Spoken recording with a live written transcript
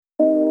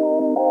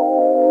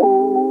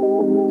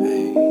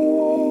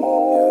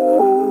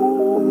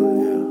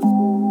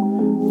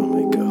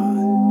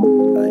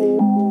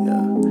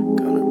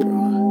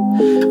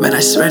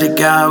swear to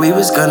God, we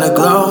was gonna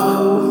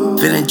glow.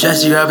 Finna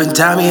dress you up and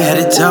tie me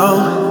head to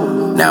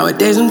toe.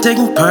 Nowadays I'm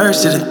taking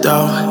perks to the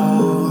dough.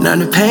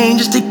 None of pain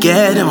just to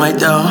get in my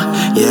dough.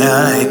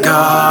 Yeah, like,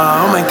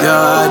 oh my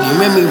God, you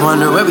made me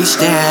wonder where we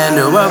stand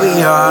or where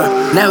we are.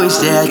 Now we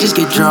stay, just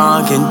get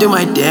drunk and do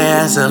my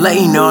dance. I'll let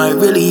you know I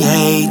really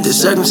hate the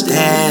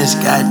circumstance.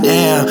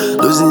 Goddamn,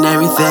 losing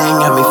everything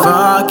got me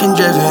fucking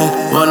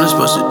driven. What I'm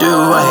supposed to do,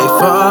 I hate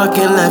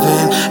fucking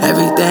living.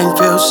 Everything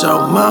feels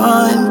so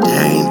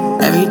mundane.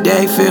 Every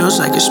day feels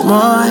like it's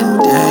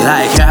Monday.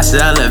 Like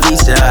hasta la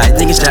vista, I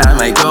think it's time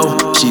I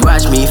go. She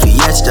watched me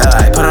fiesta,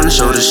 I put on a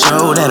show to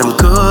show that I'm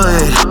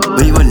good.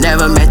 We were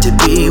never meant to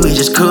be, we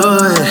just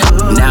could.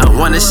 Now I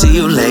wanna see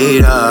you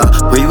later.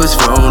 We was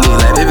phony,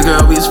 like baby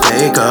girl, we was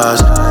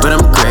fakers. But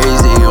I'm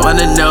crazy,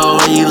 wanna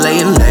know where you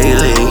laying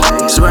lately.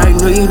 Swear I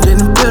knew you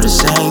didn't feel the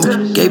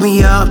same. Gave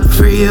me up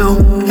for you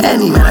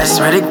anyway. I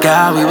swear to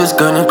God, we was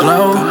gonna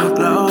glow.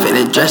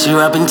 Finna dress you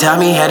up and tie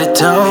me head to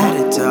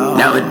toe.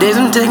 Nowadays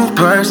I'm taking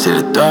perks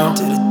to the throat.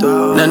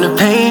 None of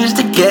pain just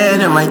to get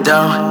in my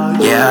dough.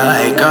 Yeah,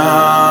 like,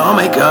 oh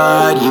my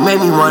God, you made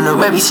me wonder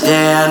where we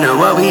stand or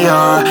what we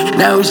are.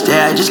 Now we stay,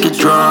 I just get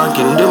drunk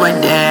and do my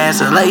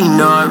dance. I'll let you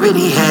know I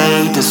really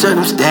hate the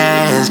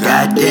circumstance.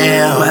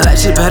 Goddamn, my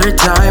life's a better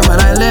time when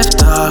I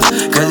lift off.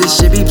 Cause this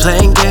shit be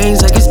playing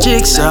games like it's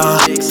jigsaw.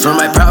 From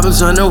my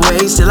problems on the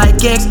way till I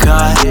get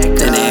caught.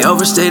 Then they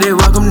overstated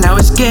welcome, now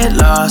it's get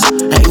lost.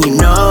 And you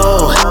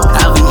know,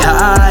 I'll be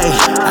high.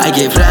 I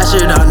get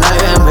plastered all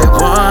night and red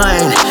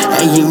wine.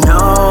 And you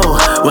know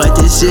what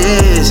this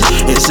is.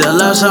 It's a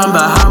love song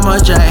about how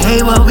much I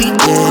hate what we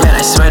did. And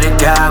I swear to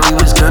God, we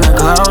was gonna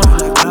glow.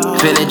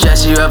 Finna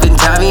dress you up and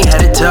tie me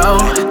head to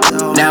toe.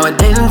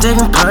 Nowadays I'm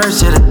taking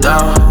perks to the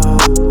dough.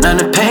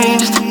 None of pain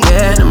just to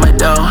get in my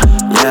dough.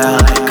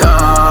 Yeah, like,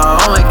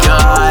 oh my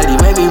God, you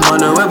made me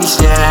wonder where we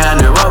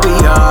stand or what we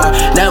are.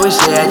 Now we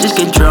stay, I just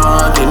get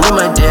drunk and do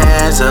my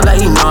dance. I'll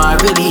let you know I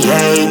really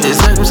hate the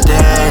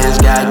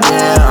circumstance.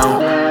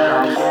 Goddamn.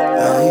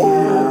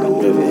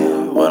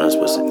 What I'm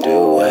supposed to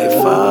do, I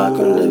ain't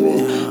fucking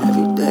living.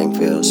 Everything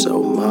feels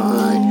so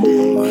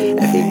mundane.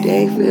 Every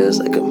day feels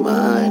like a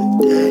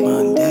Monday.